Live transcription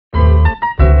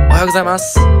ようございま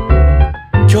す。今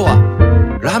日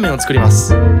はラーメンを作りま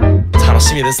す。楽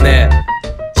しみですね。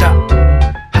じゃあ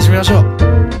始めましょう。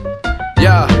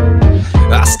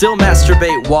I still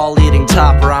masturbate while eating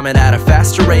top ramen at a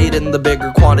faster rate. In the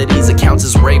bigger quantities it counts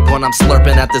as rape. When I'm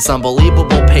slurping at this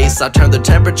unbelievable pace, I turn the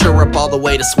temperature up all the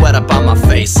way to sweat up on my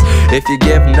face. If you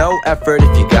give no effort,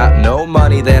 if you got no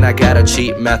money, then I got a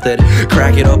cheap method.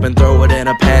 Crack it open, throw it in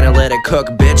a pan and let it cook.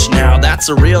 Bitch, now that's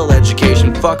a real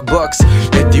education, fuck books.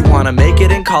 If you wanna make it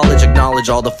in college, acknowledge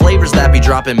all the flavors that be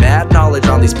dropping mad knowledge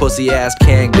on these pussy ass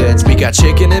canned goods. We got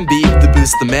chicken and beef to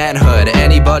boost the manhood.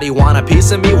 Anybody want a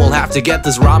piece of me, we'll have to get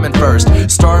this ramen first.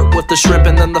 Start with the shrimp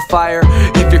and then the fire.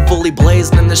 If you're fully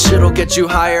blazed, then the shit'll get you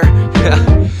higher.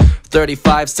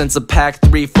 35 cents a pack,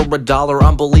 3 for $1.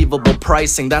 Unbelievable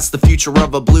pricing, that's the future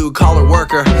of a blue-collar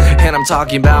worker. And I'm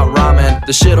talking about ramen.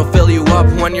 The shit'll fill you up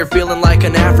when you're feeling like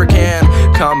an African.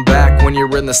 Come back when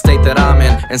you're in the state that I'm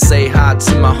in and say hi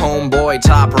to my homeboy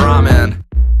Top Ramen.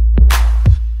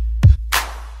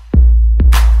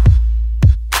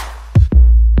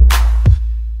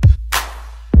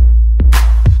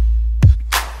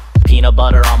 Peanut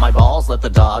butter on my balls, let the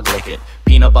dog lick it.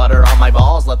 Peanut butter on my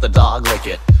balls, let the dog lick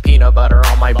it. Peanut butter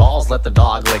on my balls, let the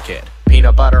dog lick it.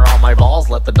 Peanut butter on my balls,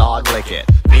 let the dog lick it.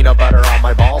 Peanut butter on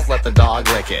my balls, let the dog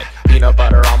lick it. Peanut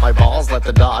butter on my balls, let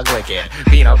the dog lick it.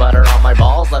 Peanut butter on my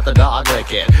balls, let the dog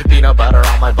lick it. Peanut butter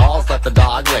on my balls, let the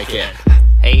dog lick it.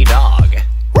 Hey dog,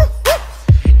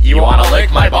 you wanna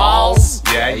lick my balls?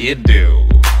 Yeah you do.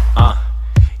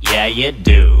 Yeah you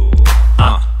do.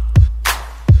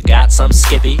 Got some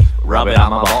Skippy, rub it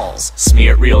on my balls.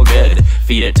 Smear it real good,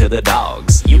 feed it to the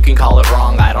dogs. You can call it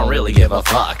wrong, I don't really give a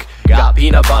fuck. Got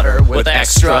peanut butter with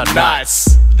extra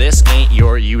nuts. This ain't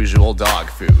your usual dog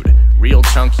food. Real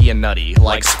chunky and nutty,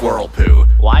 like squirrel poo.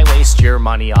 Why waste your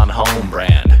money on home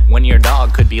brand when your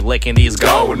dog could be licking these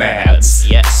gonads?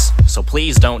 Yes, so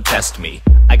please don't test me.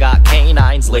 I got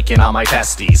canines licking on my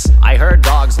testes. I heard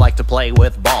dogs like to play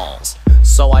with balls,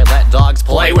 so I let dogs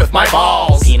play with my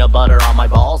balls. Peanut butter on my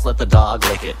balls, let the dog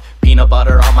lick it. Peanut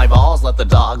butter on my balls, let the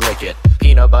dog lick it.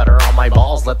 Peanut butter on my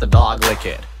balls, let the dog lick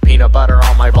it. Peanut butter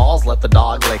on my balls, let the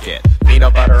dog lick it.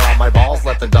 Peanut butter on my balls,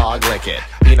 let the dog lick it.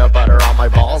 Peanut butter on my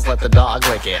balls, let the dog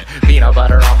lick it. Peanut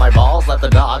butter on my balls, let the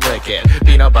dog lick it.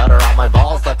 Peanut butter on my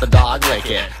balls, let the dog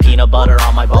lick it. Peanut butter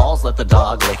on my balls, let the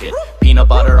dog lick it. Peanut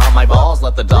butter on my balls,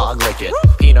 let the dog lick it.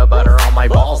 Peanut butter on my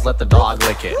balls, let the dog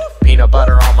lick it. Peanut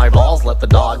butter on my balls, let the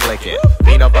dog lick it.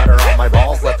 Peanut butter on my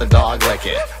balls, let the dog lick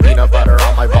it. Peanut butter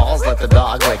on my balls, let the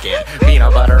dog lick it.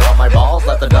 Peanut butter on my balls,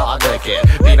 let the dog lick it.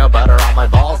 Peanut butter on my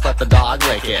balls, let the dog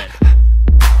lick it.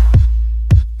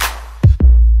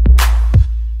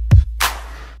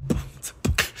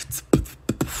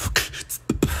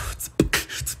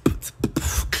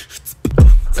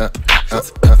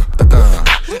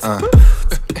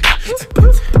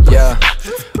 Yeah,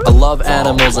 I love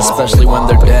animals, especially when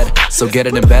they're dead. So get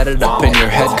it embedded up in your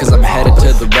head, cause I'm headed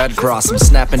to the Red Cross. I'm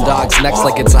snapping dogs' necks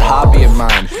like it's a hobby of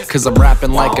mine, cause I'm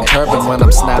rapping like a turban when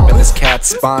I'm snapping this cat's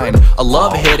spine. I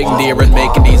love hitting deer and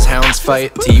making these hounds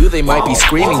fight. To you they might be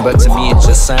screaming, but to me it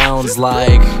just sounds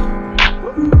like...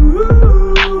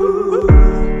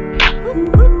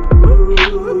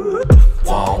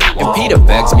 And PETA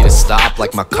begs me to stop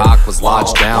like my cock was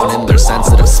lodged down in their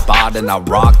sensitive spot. And I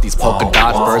rock these polka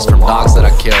dot bursts from dogs that I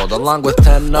killed, along with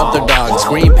 10 other dogs.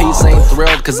 Greenpeace ain't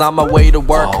thrilled cause on my way to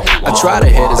work I try to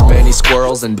hit as many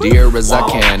squirrels and deer as I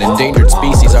can. Endangered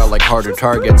species are like harder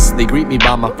targets. They greet me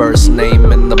by my first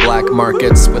name in the black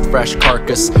markets, with fresh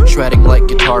carcass shredding like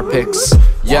guitar picks.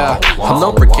 Yeah, I'm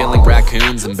known for killing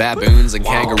raccoons and baboons and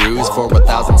kangaroos for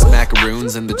 1,000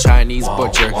 smackaroons in the Chinese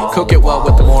butcher. Cook it well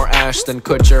with more ash than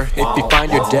Kutcher. If you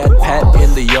find your dead pet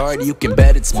in the yard, you can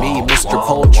bet it's me, Mr.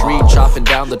 Poultry, chopping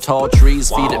down the tall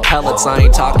trees, feed it pellets. I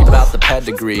ain't talking about the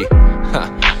pedigree.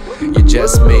 You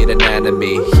just made an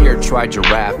enemy. Here, try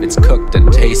giraffe, it's cooked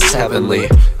and tastes heavenly.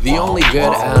 The only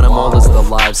good animal is the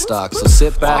livestock, so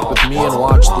sit back with me and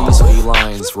watch these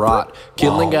felines rot.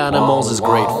 Killing animals is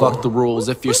great, fuck the rules.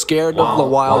 If you're scared of the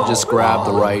wild, just grab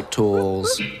the right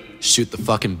tools. Shoot the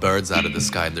fucking birds out of the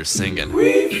sky, they're singing.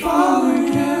 We fall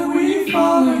again, we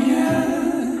fall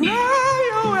again. Grab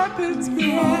your weapons,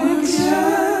 again.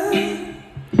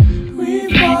 We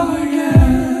fall again.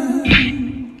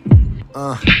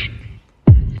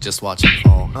 Just watch them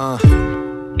fall.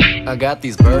 I got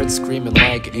these birds screaming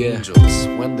like angels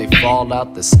when they fall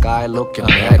out the sky looking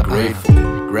that grateful.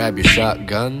 Grab your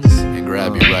shotguns and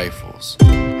grab your rifles.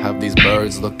 Have these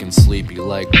birds looking sleepy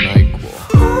like NyQuil.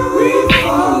 We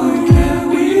fall again,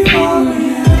 we fall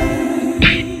again.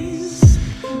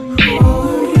 We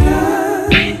fall again.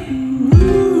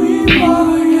 We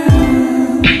fall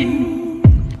again.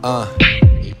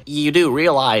 You do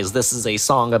realize this is a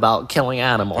song about killing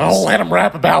animals. Oh, let him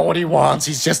rap about what he wants.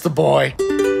 He's just a boy.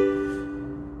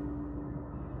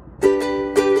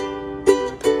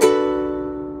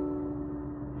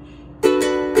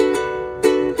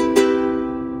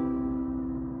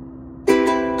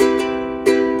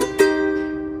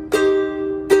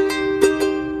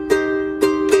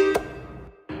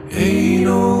 Ain't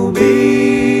no beats,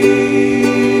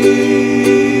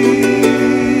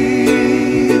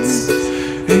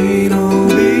 ain't no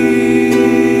beats,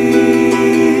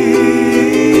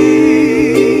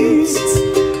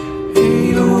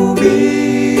 ain't no beats,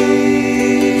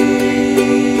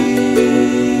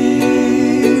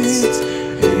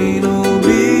 ain't no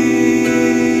beats.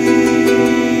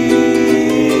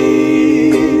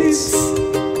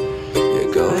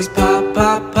 It goes pop,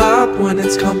 pop, pop when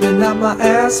it's coming out my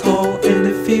asshole, and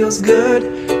it feels good,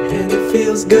 and it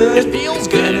feels good, It feels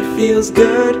good. and it feels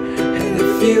good, and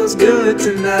it feels good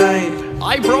tonight.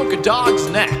 I broke a dog's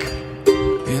neck.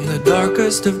 In the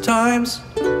darkest of times,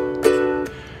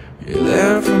 you're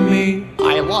there for me.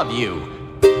 I love you.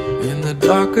 In the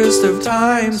darkest of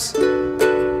times,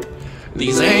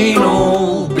 These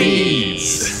anal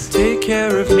bees take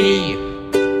care of me.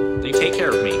 They take care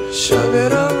of me. Shove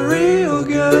it up real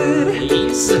good.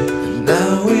 Please.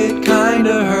 Now it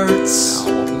kinda hurts.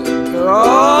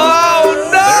 Oh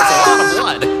no! There's a lot of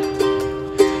blood.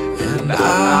 And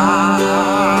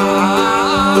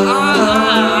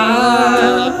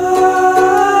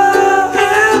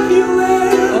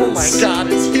ambulance. Oh my god,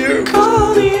 it's huge.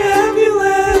 Call the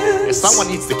ambulance. Someone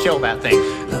needs to kill that thing.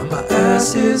 Now my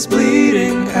ass is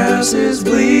bleeding, ass is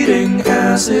bleeding,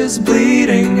 ass is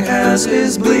bleeding, ass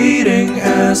is bleeding,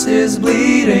 ass is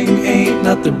bleeding. Ain't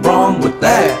nothing wrong with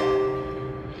that.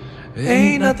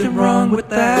 Ain't nothing wrong with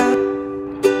that.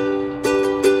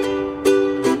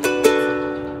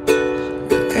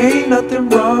 Ain't nothing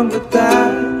wrong with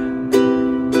that.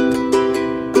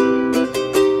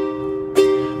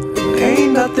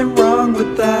 Ain't nothing wrong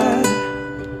with that.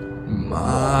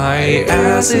 My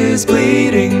ass is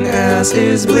bleeding, ass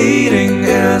is bleeding,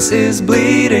 ass is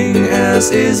bleeding,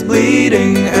 ass is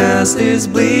bleeding, ass is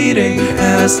bleeding,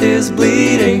 ass is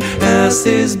bleeding, ass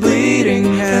is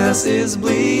bleeding, ass is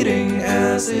bleeding,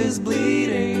 ass is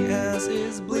bleeding, ass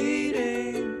is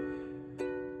bleeding,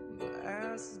 my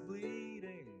ass is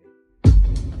bleeding.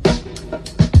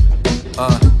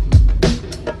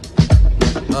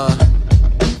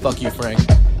 Fuck you, Frank.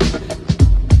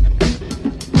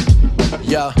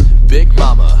 Yeah, Big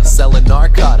Mama, selling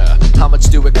narcotica. How much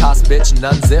do it cost, bitch?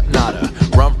 None, zip, nada.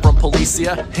 Rum from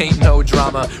Policia, ain't no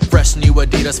drama. Fresh new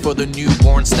Adidas for the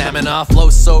newborn stamina. Flow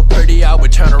so pretty, I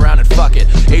would turn around and fuck it.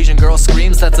 Asian girl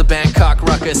screams, that's a Bangkok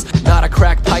ruckus. Not a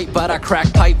crack pipe, but I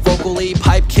crack pipe vocally.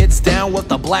 Pipe kids down with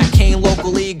the black cane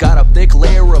locally. Got a thick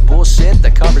layer of bullshit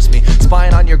that covers me.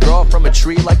 Spying on your girl from a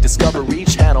tree like Discovery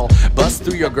Channel. Bust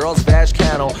through your girl's vag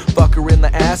canal. Fuck her in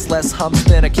the ass, less humps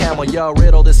than a camel. Yo,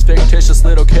 riddle this fictitious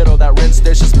little kiddo that rinse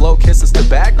dishes. Blow kisses to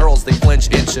bad girls, they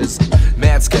flinch inches.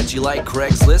 Mad sketchy like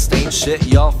Craigslist, ain't shit.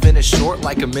 Y'all finish short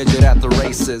like a midget at the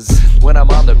races. When I'm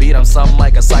on the beat, I'm something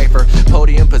like a cipher.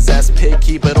 Podium possessed pig,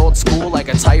 keep it old school like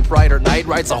a typewriter. Night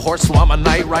rides a horse, so I'm a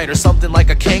night rider. Something like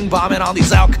a king bombing on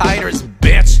these Al-Qaeders,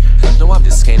 bitch. No, I'm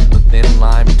just skating the thin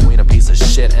line between a piece of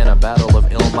shit and a battle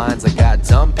of ill minds. I got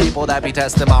dumb people that be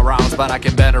testing my rounds, but I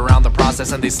can bet around the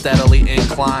process and they steadily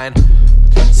incline.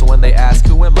 So when they ask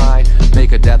who am I,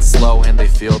 make a death slow and they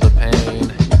feel the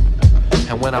pain.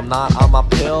 And when I'm not on my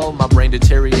pill, my brain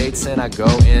deteriorates and I go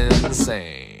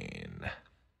insane.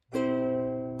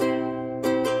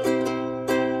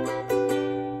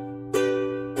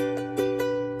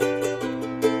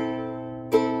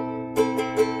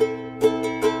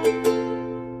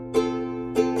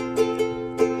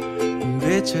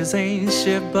 Bitches ain't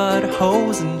shit but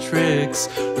hoes and tricks.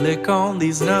 Lick on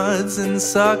these nuts and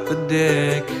suck the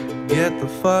dick. Get the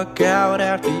fuck out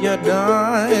after you're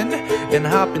done and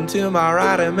hop into my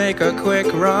ride and make a quick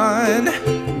run.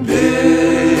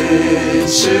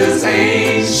 Bitches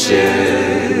ain't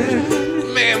shit.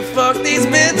 Man, fuck these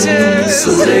bitches.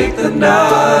 So lick the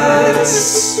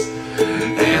nuts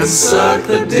and suck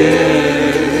the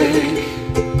dick.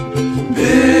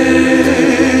 Bitches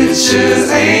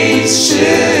ain't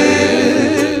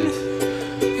shit.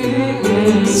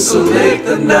 So lick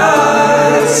the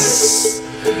nuts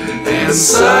and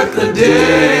suck the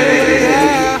dick.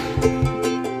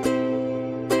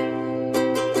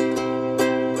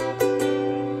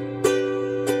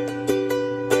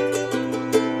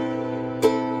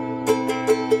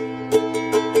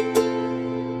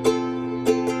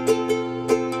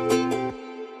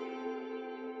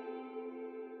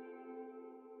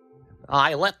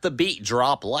 I let the beat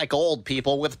drop like old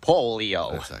people with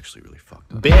polio. That's actually really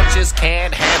fucked up. Bitches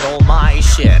can't handle my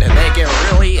shit, and they get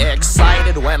really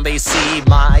excited when they see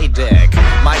my dick.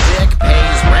 My dick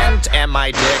pays rent, and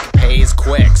my dick pays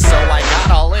quick, so I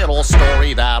got a little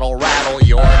story that'll rattle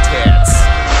your tits.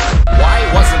 Why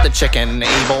wasn't the chicken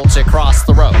able to cross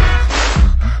the road?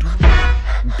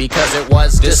 Because it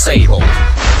was disabled.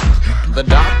 The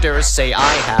doctors say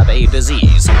I have a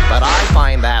disease, but I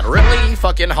find that really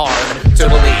fucking hard to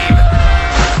believe.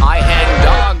 I hang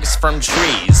dogs from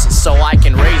trees so I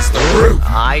can raise the roof.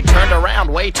 I turned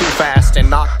around way too fast and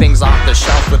knocked things off the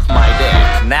shelf with my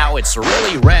dick. Now it's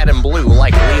really red and blue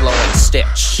like Lilo and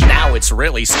Stitch. Now it's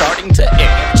really starting to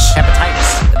itch.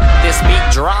 Hepatitis. This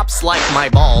beat drops like my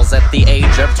balls at the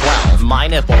age of 12. My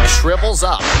nipple shrivels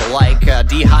up like a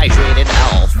dehydrated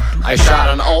elf. I shot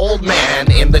an old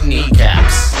man in the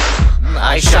kneecaps.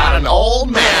 I shot an old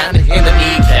man in the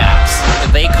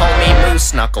kneecaps. They call me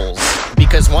Moose Knuckles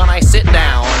because when I sit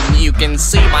down, you can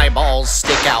see my balls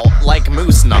stick out like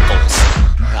moose knuckles.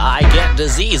 I get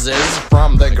diseases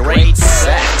from the great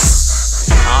sex.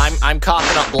 I'm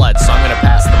coughing up blood, so I'm gonna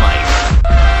pass the mic.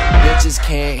 Bitches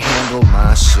can't handle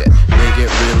my shit. They get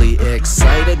really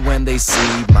excited when they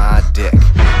see my dick.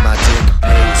 My dick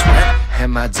pays rent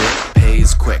and my dick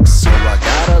pays quick, so I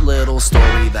got a little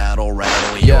story that'll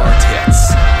rattle your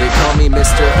tits. They call me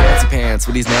Mr. Fancy Pants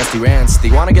with these nasty rants. They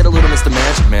wanna get a little Mr.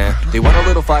 Magic Man. They want a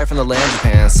little fire from the land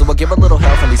Japan, so I'll give a little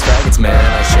hell from these faggots, man.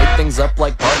 I shake things up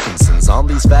like Parkinson's on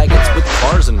these faggots with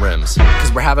cars and rims,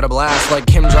 cause we're having a blast like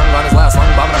Kim Jong on his last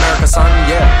long bombing America, son.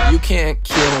 Yeah, you can't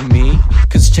kill me,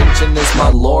 cause Chin Chin is my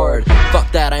lord.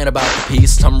 Fuck that, I ain't about the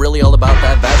peace. I'm really all about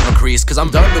that vaginal crease, cause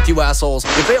I'm done with you assholes.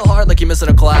 You fail hard like you're missing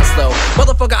a class though.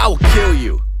 Motherfucker, I will kill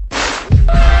you.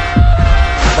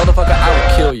 Motherfucker, I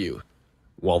will kill you.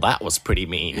 Well, that was pretty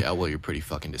mean. Yeah, well, you're pretty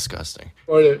fucking disgusting.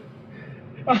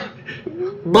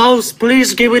 Boss,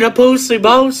 please give me the pussy,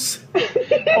 boss.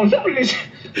 Boss, please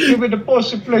give me the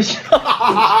pussy, please.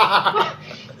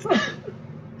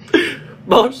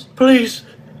 Boss, please.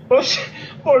 Boss,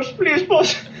 please,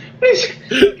 boss. Please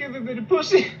give me the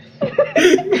pussy.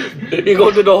 You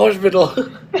go to the hospital.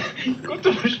 Go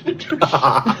to the hospital.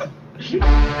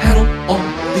 Handle all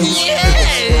these nipples.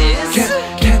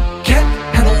 Can't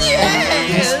handle all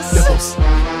these nipples.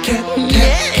 Can't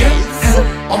handle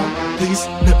all these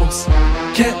nipples.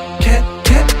 Can't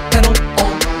handle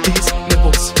all these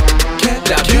nipples.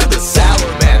 Now do the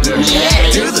salamander.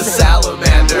 Do the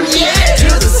salamander. Do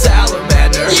the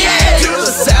salamander. Do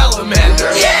the salamander.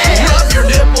 Rub your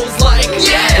nipples like.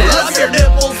 Rub your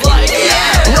nipples like.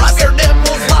 Rub your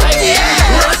nipples like.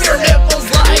 Rub your nipples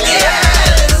like.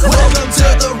 Welcome to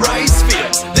the rice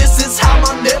fields. This is how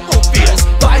my nipple feels.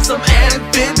 Buy some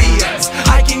amphibians.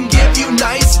 I can give you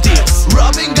nice deals.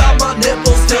 Rubbing on my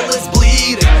nipples till it's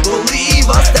bleeding. Believe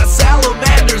us, that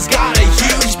salamander's got a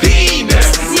huge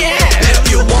penis. Yeah.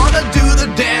 If you wanna do the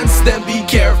dance, then be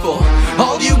careful.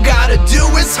 All you gotta do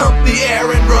is hump the air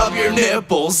and rub your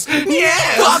nipples. Yeah.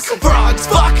 Fuck frogs,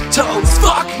 fuck toads,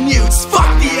 fuck newts,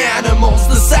 fuck the animals.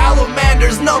 The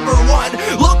salamander's #1.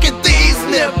 Look at these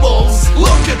nipples.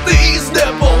 Look at these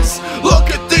nipples. Look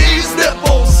at these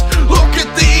nipples. Look at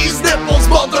these nipples,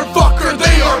 motherfucker.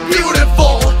 They are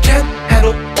beautiful. Can't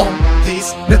handle all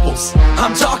these nipples.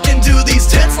 I'm talking to these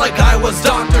tits like I was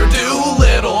Dr.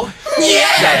 Doolittle. Yeah.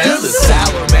 Now do the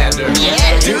salamander.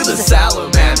 Do the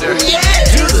salamander.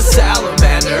 Do the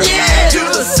salamander. Do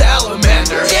the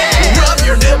salamander. Rub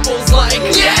your nipples like.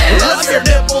 Rub your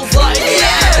nipples like.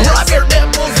 Rub your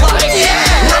nipples like.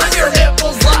 Rub your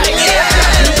nipples like.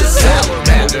 Do the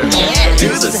salamander. Do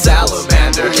the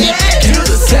salamander. Do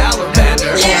the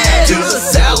salamander. Do the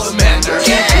salamander.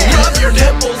 Rub your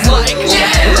nipples like.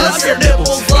 Rub your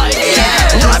nipples like.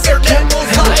 Rub your nipples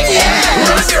like.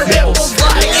 Rub your nipples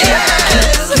like.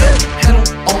 Can't handle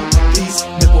all these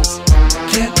nipples.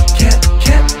 Can't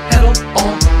handle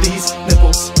all these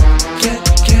nipples. Can't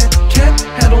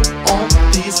handle all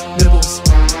these nipples.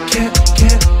 Can't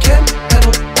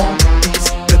handle all these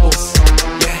nipples.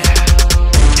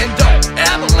 And don't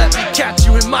ever let me catch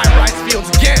you in my rice fields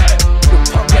again, you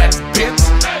punk ass bitch.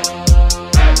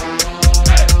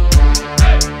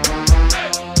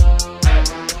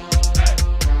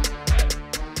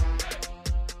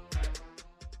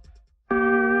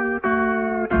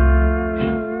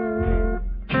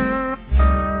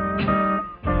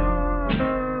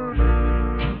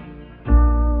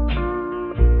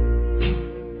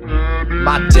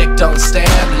 My dick don't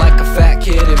stand like a fat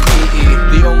kid in PE.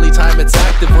 The only time it's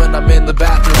active when I'm in the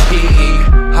bathroom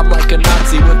PE. I'm like a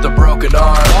Nazi with a broken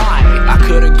arm. Why? I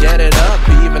couldn't get it up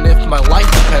even if my life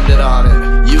depended on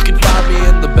it. You can find me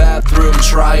in the bathroom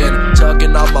trying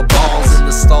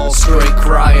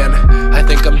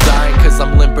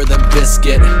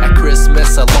biscuit. At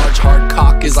Christmas, a large hard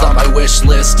cock is on my wish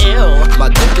list. Ew. My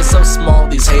dick is so small,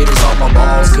 these haters on my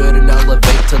balls couldn't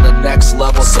elevate to the next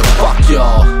level, so fuck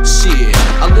y'all. Shit,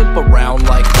 I limp around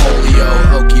like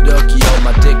polio. Okie dokie, oh,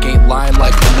 my dick ain't lying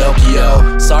like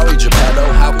Pinocchio. Sorry,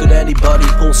 Geppetto, how could anybody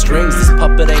pull strings? This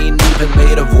puppet ain't even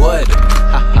made of wood.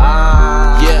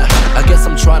 Haha. Yeah, I guess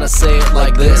I'm trying to say it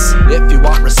like this: if you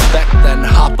want respect, then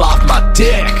hop off my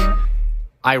dick.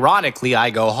 Ironically, I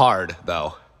go hard,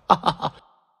 though.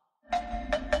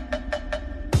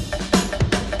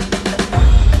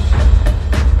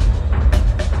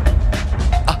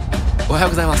 おはよう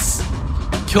ございます。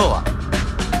今日は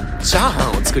チャーハ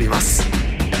ンを作ります。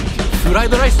フライ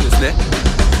ドライスですね。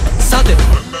さて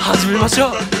始めましょ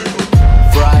う。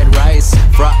Fried rice,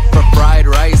 fried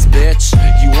rice, bitch.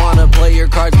 You wanna play your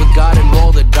cards with God and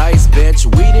roll the dice, bitch.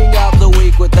 Weeding out the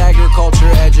weak with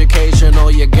agriculture educational.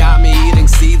 You got me eating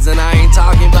seeds and I ain't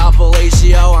talking about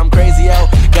fellatio. I'm crazy, yo.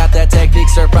 Got that technique,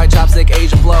 stir-fried chopstick,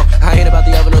 Asian flow. I ain't about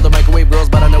the oven or the microwave girls,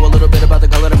 but I know a little bit about the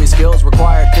culinary skills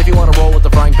required. If you wanna roll with the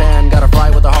frying pan, gotta fry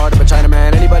with the heart of a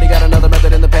Chinaman. Anybody got another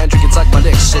method in the pantry? Can suck my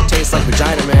dick, shit tastes like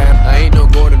vagina, man. I ain't no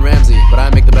Gordon Ramsay, but I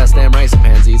make the best damn rice and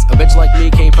pansies. A bitch like me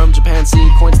came from Japan, see,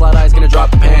 coin slide eyes gonna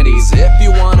drop the panties. If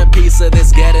you want a piece of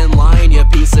this, get in line, you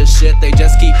piece of shit. They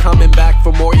just keep coming back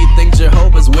for more, you think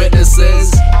Jehovah's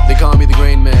Witnesses? They call me the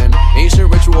grain man,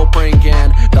 ancient ritual praying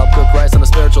can. Help cook rice on a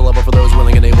spiritual level for those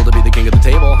willing and able to be the king of the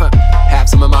table. Have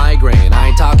some of my grain, I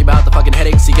ain't talking about the fucking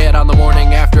headaches you get on the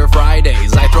morning after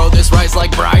Fridays. I throw this rice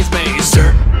like bridesmaids.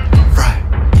 Stir, fry,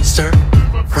 stir,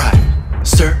 fry,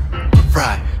 stir,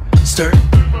 fry, stir,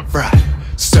 fry,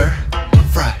 stir,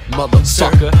 fry,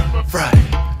 motherfucker, fry,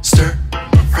 stir,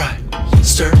 fry,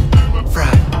 stir, fry.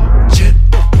 Chin,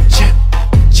 chin,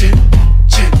 chin,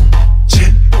 chin, chin,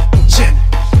 chin,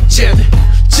 chin,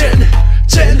 chin,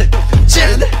 chin,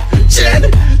 chin, chin,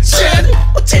 chin.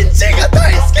 おちんちんが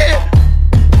大好き。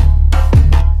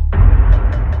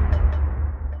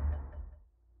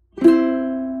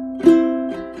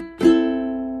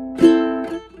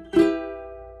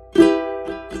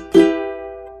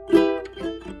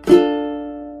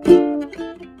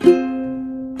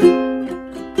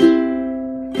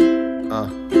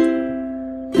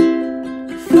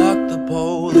Fuck the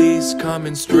police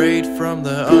coming straight from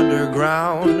the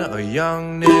underground. A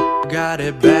young nigga got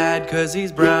it bad cause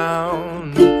he's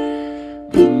brown.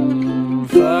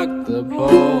 Fuck the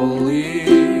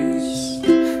police.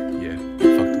 Yeah,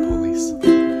 fuck the police.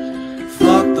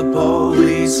 Fuck the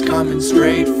police coming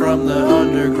straight from the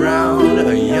underground.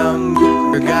 A young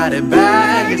nigga got it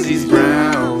bad cause he's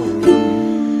brown.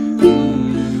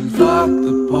 Fuck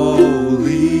the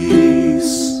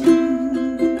police.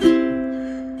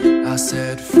 I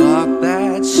said fuck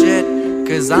that shit,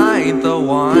 cause I ain't the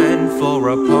one for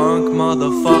a punk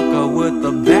motherfucker with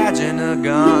a badge and a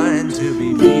gun. To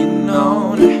be beaten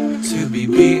on, to be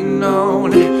beaten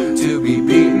on, to be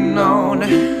beaten on,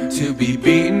 to be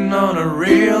beaten on a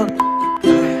real.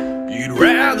 You'd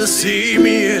rather see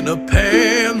me in a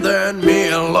pen than me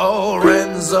and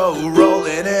Lorenzo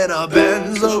rolling in a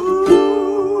benzo.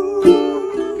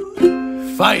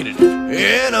 Fighting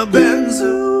in a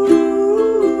benzo.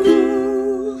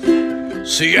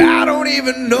 See, I don't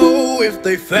even know if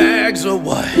they fags or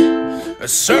what. I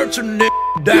search a nigga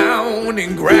down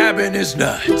and grabbing his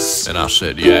nuts. And I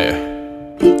said, yeah.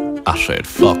 I said,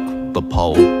 fuck the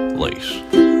police.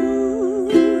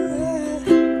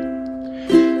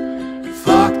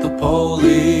 Fuck the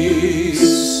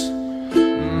police.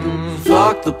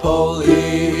 Fuck the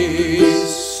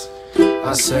police.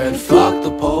 I said, fuck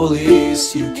the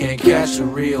police. You can't catch a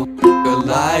real nigga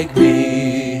like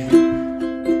me.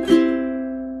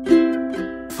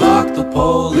 Fuck the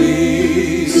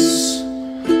police.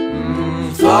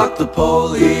 Fuck the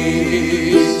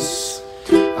police.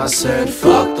 I said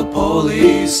fuck the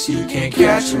police. You can't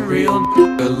catch a real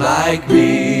nigga like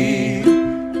me.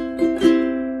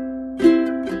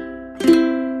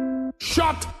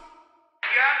 Shut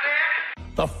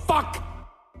the fuck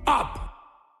up.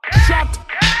 Shut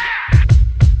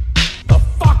the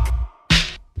fuck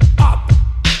up.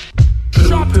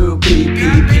 Shut Poo, pee,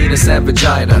 pee, penis and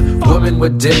vagina. Women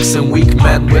with dicks and weak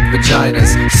men with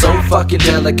vaginas. So fucking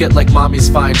delicate like mommy's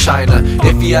fine china.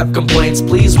 If you have complaints,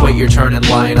 please wait your turn and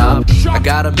line up. I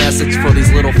got a message for these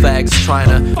little fags trying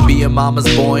to be a mama's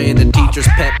boy and a teacher's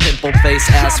pet, pimple face,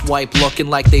 ass wipe, looking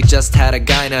like they just had a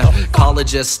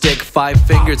gynecologist stick 5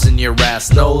 fingers in your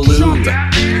ass, no lube.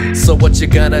 So what you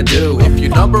gonna do? If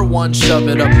you're number 1, shove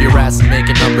it up your ass and make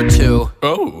it number 2.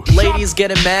 Oh. Ladies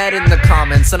getting mad in the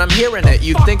comments, and I'm hearing it.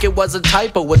 You'd think it was a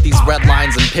typo with these red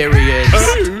lines and periods.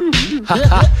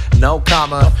 No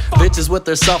comma. Bitches with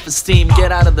their self-esteem,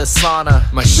 get out of the sauna.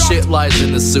 My shit lies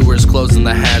in the sewers, closing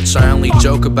the hatch. I only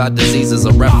joke about diseases,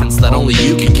 a reference that only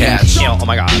you can catch. Oh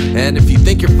my god. And if you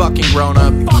think you're fucking grown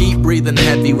up, keep breathing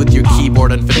heavy with your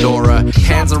keyboard and fedora.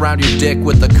 Hands around your dick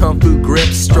with a kung fu grip,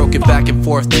 stroke it back and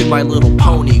forth to My Little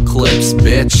Pony clips,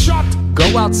 bitch.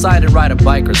 Go outside and ride a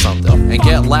bike or something, and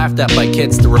get laughed at by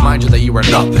kids to remind you that you are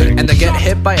nothing, and then get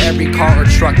hit by every car or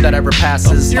truck that ever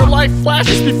passes. Your life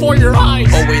flashes before your eyes.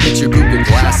 Oh wait, it's your Google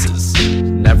glasses.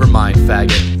 Never mind,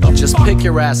 faggot. Just pick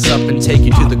your ass up and take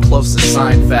you to the closest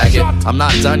sign, faggot. I'm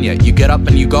not done yet. You get up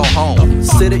and you go home.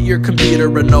 Sit at your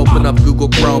computer and open up Google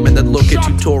Chrome, and then look at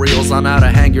tutorials on how to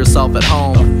hang yourself at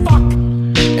home.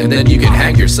 And then you can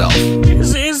hang yourself.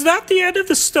 Is that the end of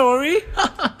the story?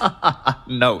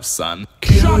 No, son.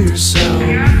 Kill yourself.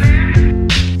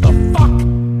 The fuck?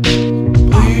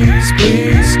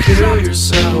 Please kill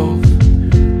yourself.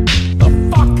 The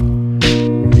fuck?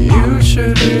 You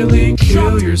should really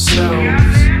kill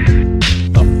yourselves.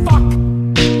 The fuck?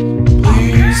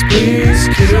 Please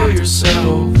kill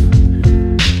yourself.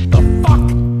 The fuck?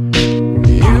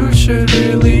 You should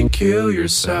really kill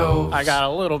yourself. I got a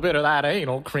little bit of that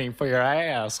anal cream for your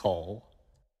asshole.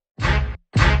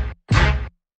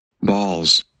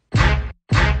 Balls.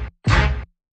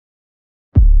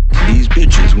 These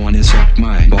bitches wanna suck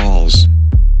my balls.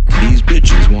 These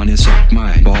bitches wanna suck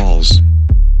my balls.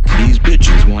 These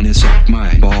bitches wanna suck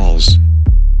my balls.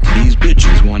 These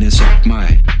bitches wanna suck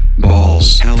my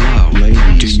balls. Hello,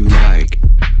 ladies. Do you like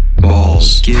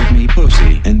balls? Give me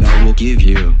pussy, and I will give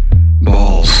you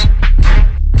balls.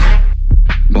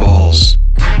 Balls.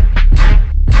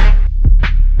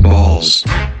 Balls.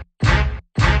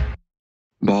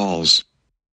 Balls.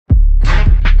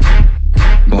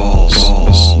 Balls.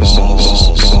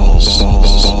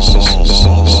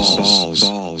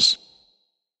 Balls.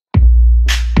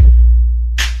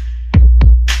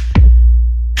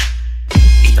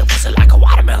 Eat the pussy like a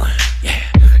watermelon. Yeah.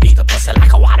 Eat the pussy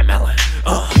like a watermelon.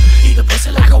 Eat the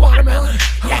pussy like a watermelon.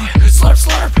 Yeah. Slurp,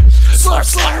 slurp. Slurp,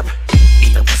 slurp.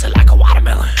 Eat the pussy like a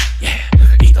watermelon. Yeah.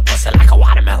 Eat the pussy like a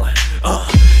watermelon.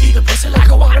 Eat the pussy like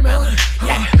a watermelon.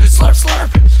 Yeah. Slurp, slurp.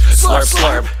 Slurp,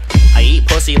 slurp. I eat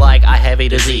pussy like I have a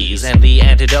disease, and the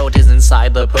antidote is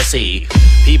inside the pussy.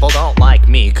 People don't like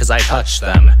me cause I touch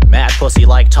them. Mad pussy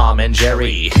like Tom and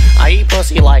Jerry. I eat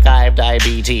pussy like I have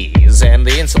diabetes, and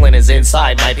the insulin is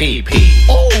inside my pee-pee.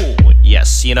 Oh,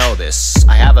 yes, you know this.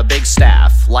 I have a big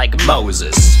staff like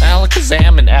Moses.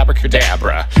 Alakazam and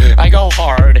abracadabra. I go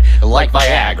hard like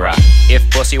Viagra. If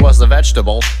pussy was a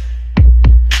vegetable,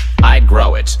 I'd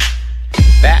grow it.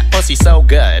 That pussy's so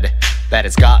good that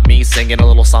it's got me singing a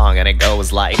little song, and it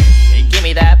goes like, give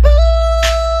me that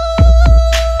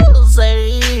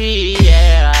pussy,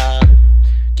 yeah.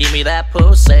 Give me that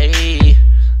pussy.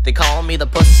 They call me the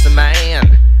pussy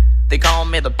man. They call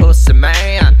me the pussy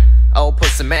man. Oh,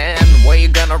 pussy man, where you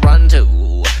gonna run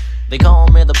to? They call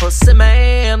me the pussy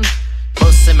man.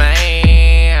 Pussy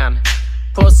man.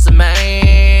 Pussy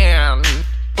man.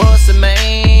 Pussy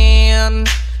man.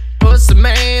 Pussy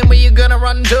man, where you gonna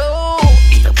run to?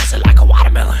 Eat the pussy like a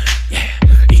watermelon. Yeah.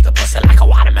 Eat the pussy like a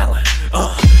watermelon.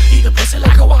 Eat the pussy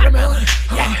like a watermelon.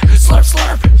 Yeah. Slurp,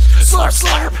 slurp. Slurp,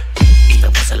 slurp. Eat the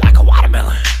pussy like a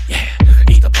watermelon. Yeah.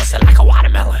 Eat the pussy like a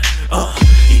watermelon.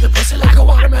 Eat the pussy like a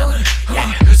watermelon.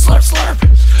 Yeah. Slurp, slurp.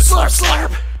 Slurp,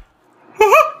 slurp.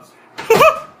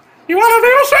 You want a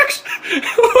little sex?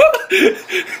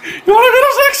 You want a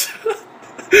little sex?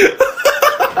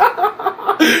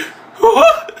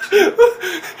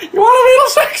 You want a little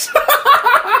sex?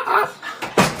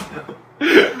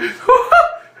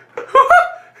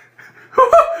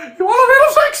 You want a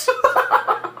little sex?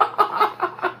 You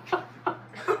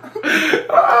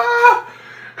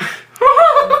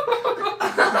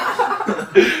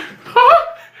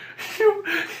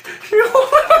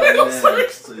want a little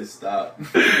sex? Please stop.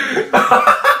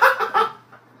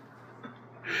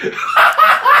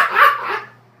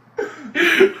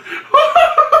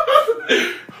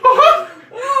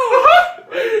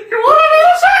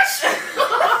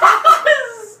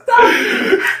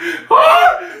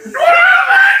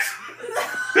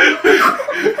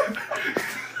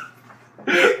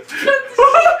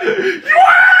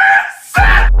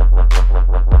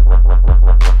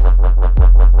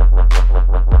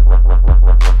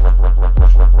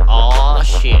 Aw,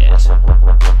 shit.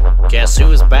 Guess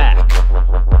who's back?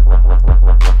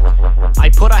 I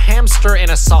put a hamster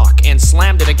in a sock and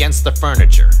slammed it against the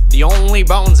furniture. The only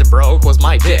bones it broke was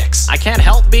my dicks. I can't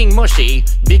help being mushy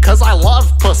because I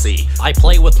love pussy. I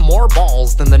play with more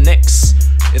balls than the Knicks.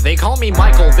 They call me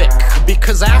Michael Vick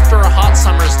because after a hot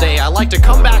summer's day I like to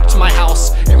come back to my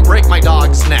house and break my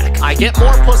dog's neck. I get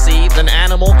more pussy than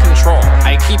animal control.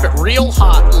 I keep it real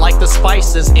hot like the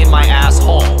spices in my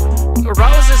asshole.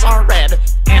 Roses are red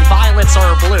and violets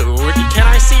are blue. Can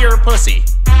I see your pussy?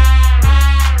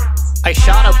 I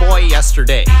shot a boy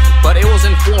yesterday, but it was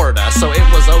in Florida, so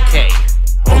it was okay.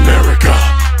 America.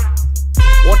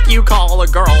 What do you call a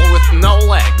girl with no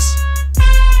legs?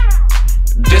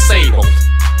 Disabled.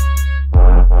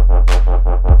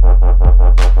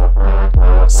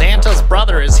 Santa's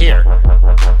brother is here.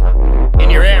 In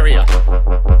your area.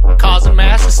 Causing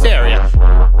mass hysteria.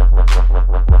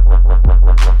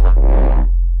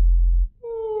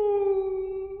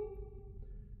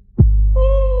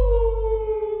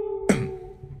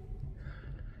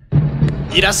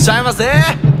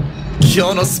 Irashaimase! 今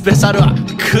日のスペシャルは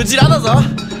クジラだぞ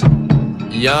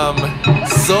Yum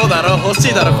そうだろ欲し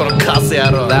いだろこのカス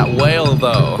野郎 That whale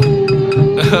though.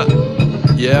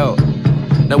 Yo.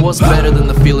 Now what's better than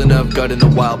the feeling of gutting a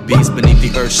wild beast beneath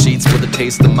the earth sheets with a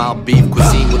taste of mild beef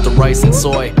cuisine with the rice and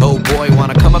soy? Oh boy,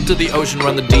 wanna come up to the ocean,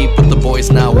 run the deep with the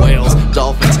boys now. Whales,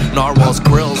 dolphins, narwhals,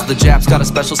 grills. The Japs got a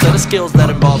special set of skills that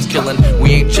involves killing.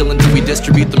 We ain't chillin' till we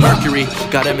distribute the mercury.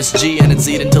 Got MSG and it's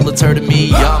eating till it's hurting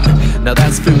me. Yum. Now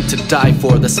that's food to die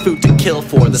for, that's food to kill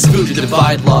for, that's food to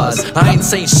divide laws. I ain't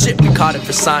saying shit, we caught it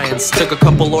for science. Took a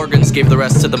couple organs, gave the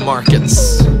rest to the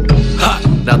markets. Ha!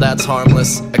 Now that's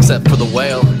harmless, except for the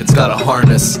whale, it's got a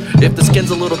harness. If the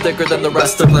skin's a little thicker than the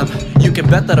rest of them, you can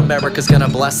bet that America's gonna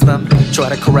bless them. Try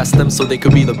to caress them so they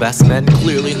could be the best men,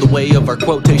 clearly in the way of our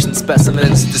quotation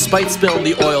specimens. Despite spilling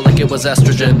the oil like it was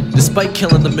estrogen, despite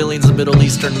killing the millions of Middle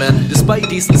Eastern men, despite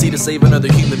decency to save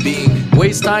another human being,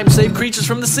 waste time, save creatures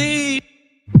from the sea.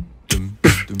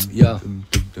 Yeah.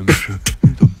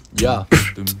 Yeah.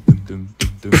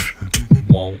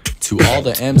 To all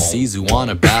the MCs who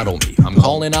wanna battle me, I'm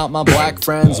calling out my black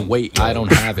friends, wait, I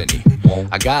don't have any.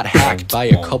 I got hacked by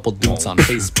a couple dudes on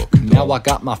Facebook. Now I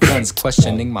got my friends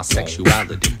questioning my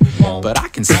sexuality. But I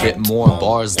can spit more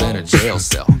bars than a jail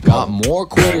cell. Got more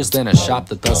quitters than a shop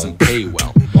that doesn't pay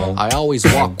well. I always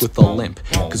walk with a limp,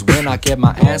 cause when I get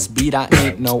my ass beat I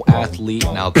ain't no athlete.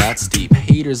 Now that's deep.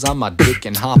 Haters on my dick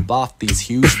and hop off these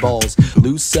huge balls,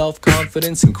 lose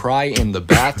self-confidence and cry in the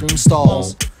bathroom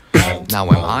stalls. Now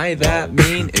am I that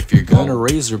mean? If you're gonna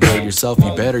razor blade yourself,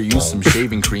 you better use some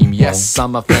shaving cream. Yes,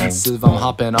 I'm offensive, I'm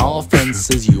hopping all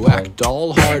fences. You act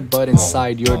all hard, but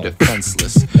inside you're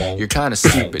defenseless. You're kinda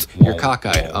stupid, you're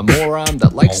cockeyed, a moron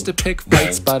that likes to pick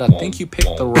fights, but I think you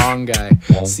picked the wrong guy.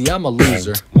 See, I'm a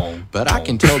loser, but I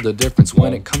can tell the difference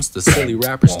when it comes to silly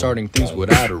rappers starting things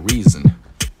without a reason.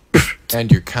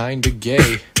 And you're kinda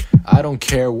gay. I don't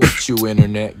care what you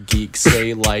internet geeks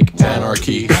say, like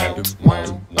anarchy,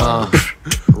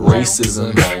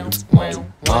 racism,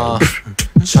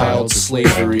 child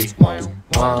slavery,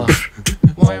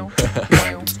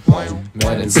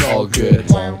 man, it's all good.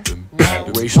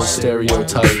 Racial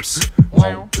stereotypes.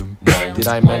 Did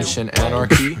I mention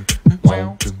anarchy?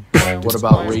 What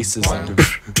about racism?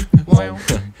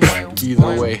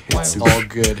 Either way, it's all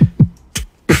good.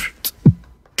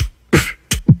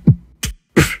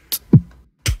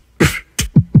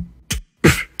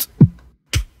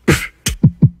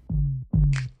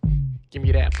 Give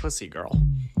me that pussy, girl.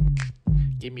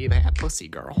 Give me that pussy,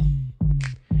 girl.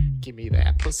 Give me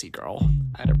that pussy, girl.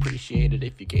 I'd appreciate it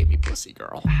if you gave me pussy,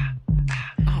 girl.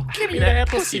 Oh, give me that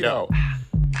pussy, though.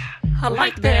 I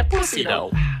like that pussy,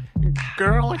 though.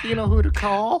 Girl, you know who to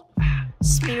call.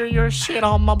 Smear your shit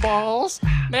on my balls.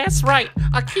 That's right,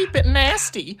 I keep it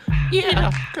nasty.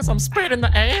 Yeah, cause I'm spreading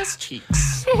the ass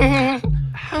cheeks. God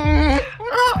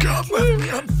left me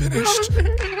unfinished.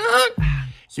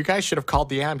 You guys should have called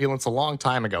the ambulance a long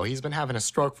time ago. He's been having a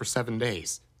stroke for 7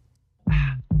 days.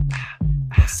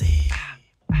 Pussy.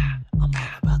 I'm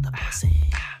all about the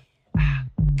pussy.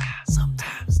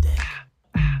 Sometimes dick.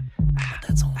 But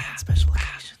that's only on special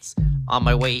occasions. On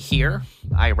my way here,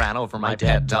 I ran over my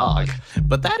dead dog.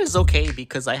 But that is okay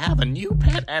because I have a new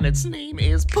pet and its name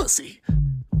is Pussy.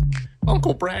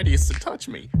 Uncle Brad used to touch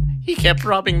me. He kept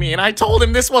rubbing me and I told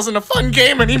him this wasn't a fun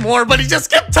game anymore, but he just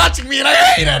kept touching me and I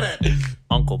hated it.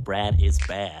 Uncle Brad is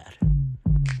bad.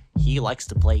 He likes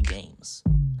to play games,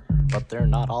 but they're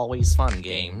not always fun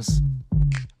games.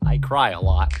 I cry a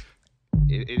lot.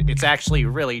 It's actually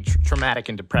really traumatic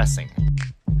and depressing.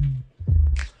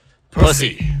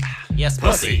 Pussy. Yes,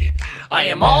 pussy. I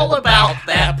am all about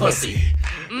that pussy.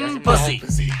 Pussy.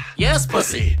 Yes,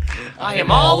 pussy. I am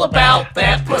all about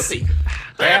that pussy.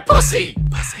 That pussy.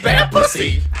 That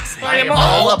pussy. I am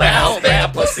all about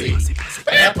that pussy.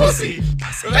 That pussy.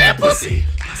 That pussy.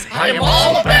 I am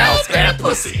all about that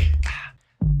pussy.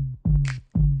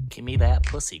 Give me that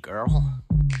pussy, girl.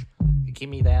 Give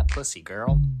me that pussy,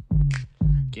 girl.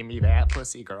 Give me that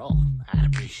pussy, girl. I'd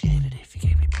appreciate it if you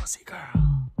gave me pussy,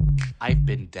 girl. I've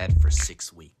been dead for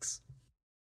 6 weeks.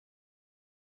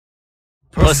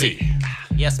 Pussy.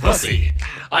 Yes, pussy.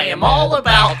 I am all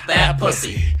about that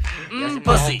pussy.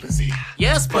 Pussy.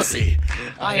 Yes, pussy.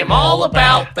 I am all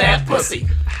about that pussy.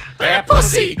 That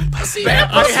pussy. Pussy.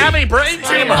 That pussy. I have a brain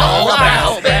tumor. All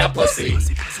about that pussy.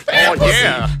 Oh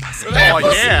yeah. Oh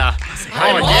yeah.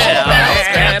 Oh yeah.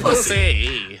 That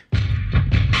pussy.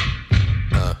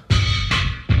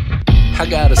 I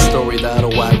got a story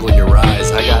that'll waggle your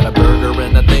eyes. I got a burger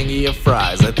and a thingy of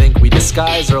fries. I think we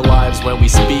disguise our lives when we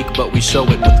speak, but we show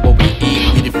it with what we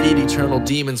eat. We defeat eternal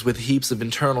demons with heaps of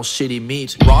internal shitty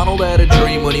meat. Ronald had a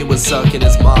dream when he was sucking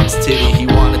his mom's titty. He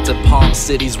wanted to palm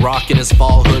cities, rocking his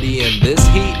fall hoodie in this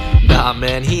heat. Nah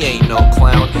man, he ain't no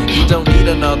clown. He don't need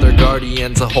another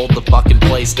guardian to hold the fucking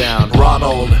place down.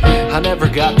 Ronald, I never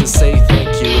got to say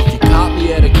thank you. If you caught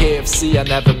me at a KFC, I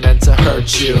never meant to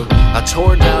hurt you. I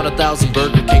tore down 1,000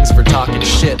 Burger Kings for talking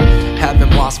shit. Have him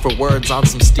lost for words on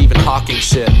some Stephen Hawking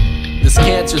shit. This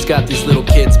cancer's got these little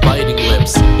kids biting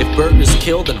lips. If burgers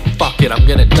kill, then fuck it, I'm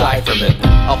gonna die from it.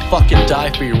 I'll fucking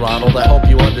die for you, Ronald, I hope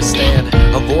you understand.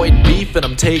 Avoid beef and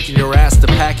I'm taking your ass to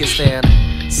Pakistan.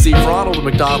 See, if Ronald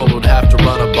McDonald would have to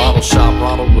run a bottle shop,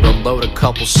 Ronald would unload a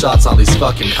couple shots on these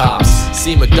fucking cops.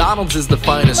 See, McDonald's is the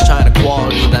finest China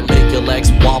quality that make your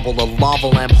legs wobble. A lava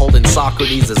lamp holding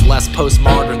Socrates is less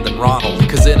postmodern than Ronald.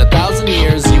 Cause in 1,000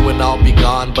 years you and I'll be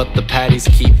gone, but the patties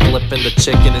keep flipping. The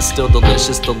chicken is still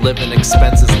delicious, the living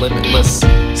expense is limitless.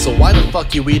 So why the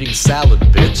fuck you eating salad,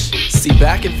 bitch? See,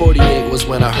 back in 48 was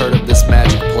when I heard of this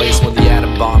magic place, when the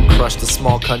atom bomb crushed a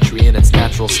small country in its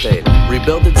natural state,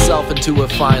 rebuilt itself into a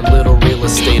fine little real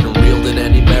estate, and reeled in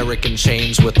any American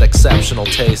change with exceptional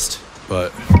taste.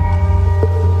 But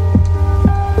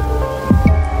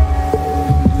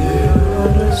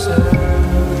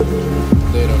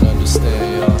they don't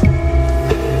understand, y'all.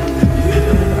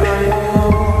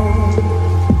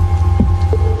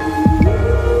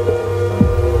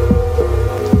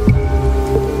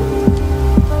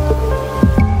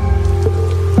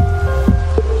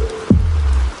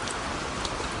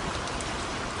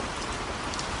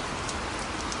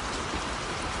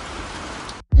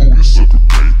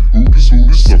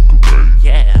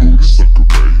 Yeah.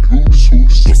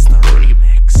 It's the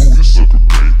remix.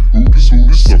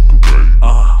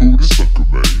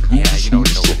 Yeah, you know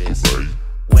what it is.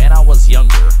 When I was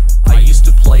younger, I used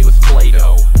to play with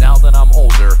Play-Doh. Now that I'm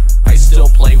older, I still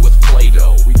play with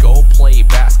Play-Doh. We go play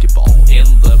basketball in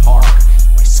the park.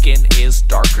 My skin is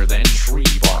darker than tree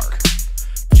bark.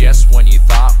 Just when you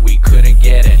thought we couldn't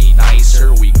get any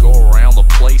nicer, we go around the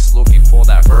place looking for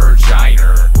that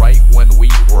virginer. Right when we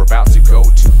were about to go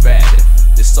to bed,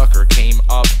 this sucker came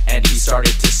up and he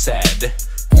started to said,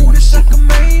 Who the sucker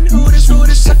main? Who the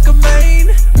sucker main?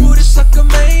 Who the sucker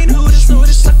main? Who the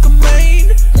sucker main?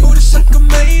 Who the sucker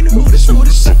main? Who the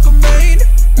sucker main?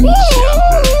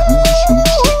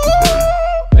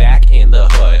 back in the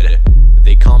hood,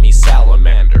 they call me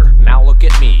Salamander. Now look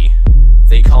at me,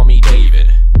 they call me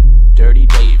David, Dirty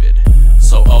David.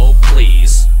 So oh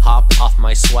please, hop off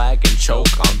my swag and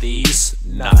choke on these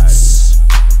nuts.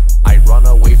 I run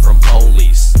away from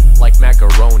police like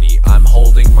macaroni, I'm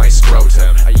holding my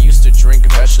scrotum. I used to drink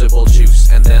vegetable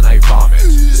juice and then I vomit,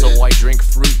 so I drink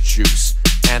fruit juice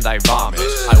and I vomit.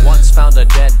 I once found a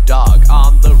dead dog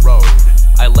on the road,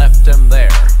 I left him there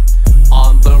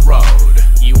on the road.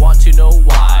 You want to know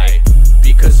why?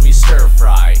 Because we stir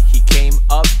fry. He came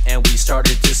up and we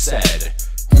started to said,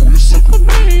 Who the sucker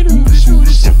main? Who the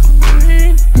sucker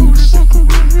main? Who the sucker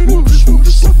main? Who the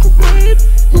sucker main?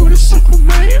 Who the sucker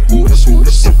main? Who the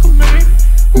sucker main?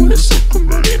 Who the sucker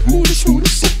main? Who the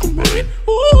sucker main?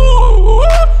 ooh,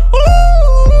 ooh.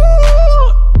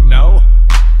 No?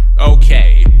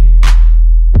 Okay.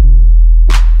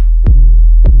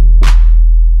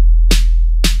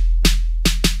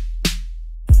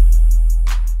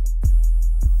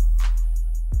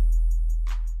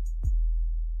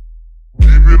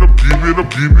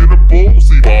 Give me the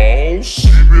ballsy balls.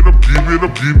 Give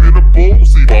me the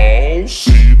ballsy balls.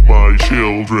 Feed my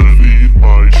children,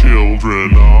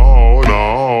 no,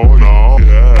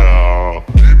 yeah.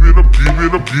 Give me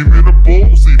the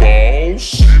ballsy balls.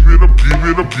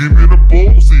 Give me the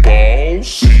ballsy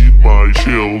balls. Feed my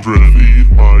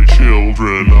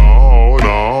children, no,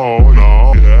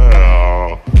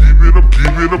 yeah. Give me the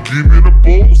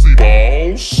ballsy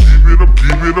balls.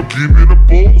 Give me the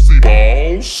ballsy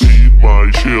balls. Feed my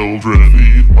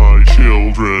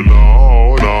children, no,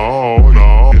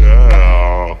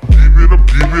 yeah.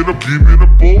 Give me the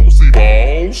ballsy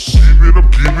balls. Give me the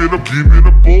give me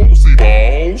the ballsy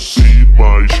balls. Feed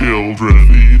my children,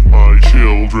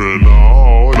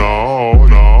 oh, no,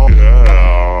 no,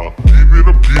 yeah. Give me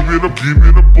the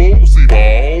ballsy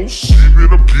balls.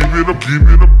 Give me the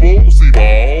ballsy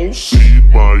balls. Feed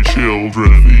my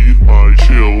children,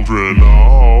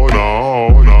 oh,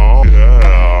 no, no,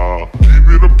 yeah. Give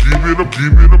me the ballsy balls.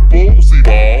 Give me the ballsy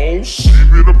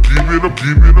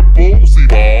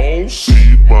balls.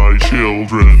 Feed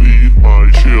my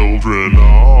children,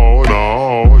 oh,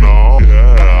 no, no,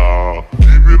 yeah.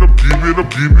 Give me the ballsy balls. Give me the ballsy balls. Feed my children, oh,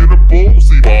 no, no, yeah. Give me the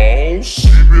ballsy balls.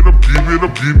 Give me the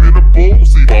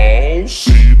ballsy balls.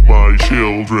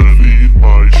 Feed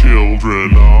my children,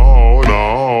 oh,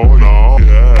 no, no,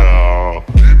 yeah.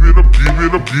 Give me the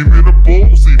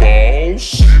ballsy balls.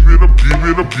 Give me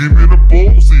the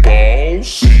ballsy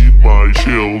balls.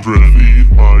 Feed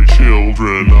my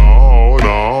children, oh,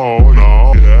 no,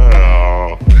 no,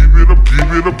 yeah. Give me the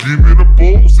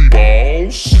ballsy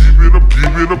balls.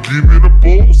 Give me the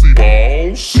ballsy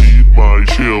balls.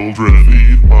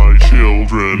 Feed my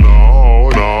children, oh,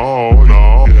 no, no,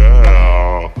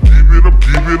 yeah. Give me the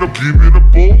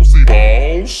ballsy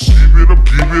balls.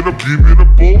 Give me the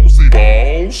ballsy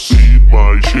balls.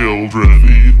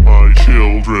 Feed my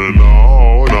children,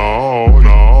 oh, no,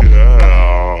 no,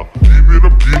 yeah. Give me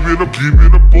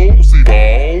the ballsy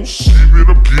balls.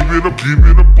 Give me the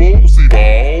ballsy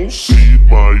balls. Feed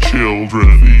my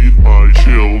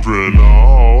children,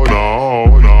 oh,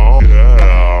 no, no,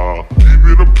 yeah.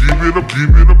 Give me the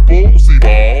ballsy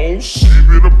balls.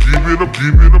 Give me the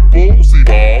ballsy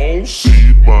balls.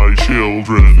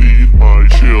 Feed my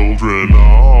children,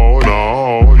 oh,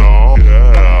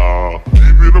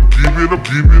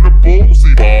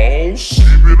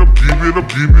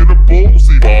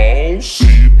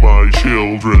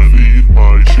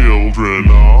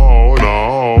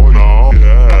 no, no,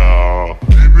 yeah.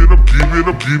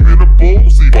 Give me the ballsy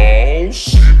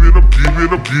balls.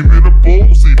 Give me the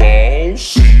ballsy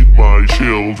balls.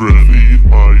 Feed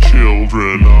my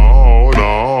children, oh,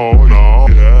 no, no,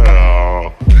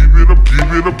 yeah. Give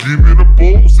me the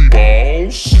ballsy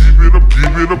balls.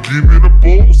 Give me the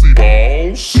ballsy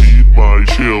balls. Feed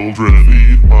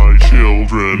my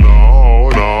children, oh,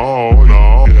 no,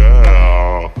 no,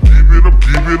 yeah. Give me the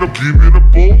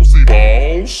ballsy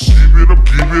balls.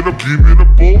 Give me the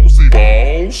ballsy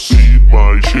balls. Feed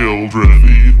my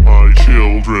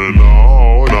children,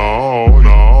 oh, no,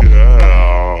 no,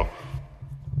 yeah.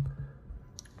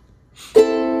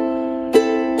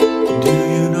 Do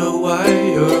you know why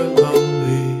you're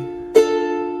lonely?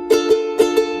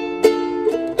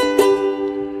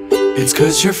 It's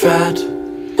 'cause you're fat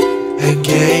and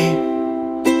gay.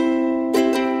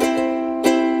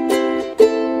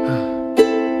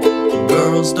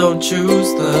 Girls don't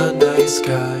choose the nice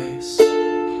guys.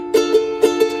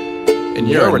 And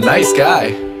you're a nice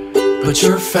guy. But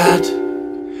you're fat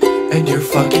and you're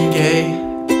fucking gay.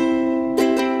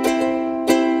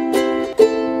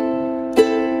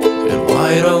 And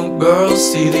why don't girls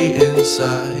see the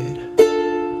inside?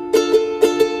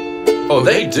 Oh,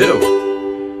 they do.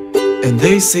 And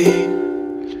they see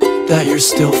that you're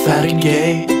still fat and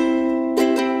gay.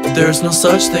 There's no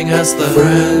such thing as the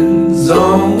friend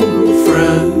zone,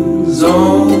 friend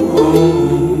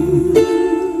zone.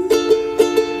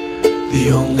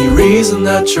 The only reason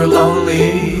that you're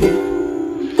lonely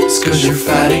is 'cause you're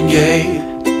fat and gay.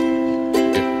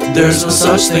 There's no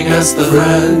such thing as the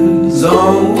friend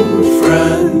zone,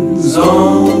 friend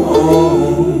zone.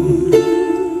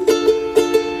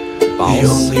 The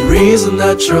only reason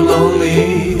that you're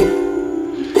lonely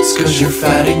is 'cause you're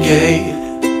fat and gay.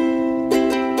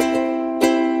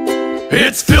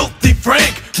 It's Filthy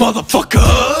Frank,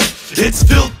 motherfucker. It's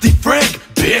Filthy Frank,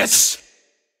 bitch.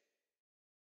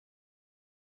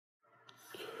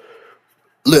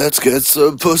 Let's get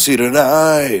some pussy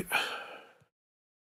tonight.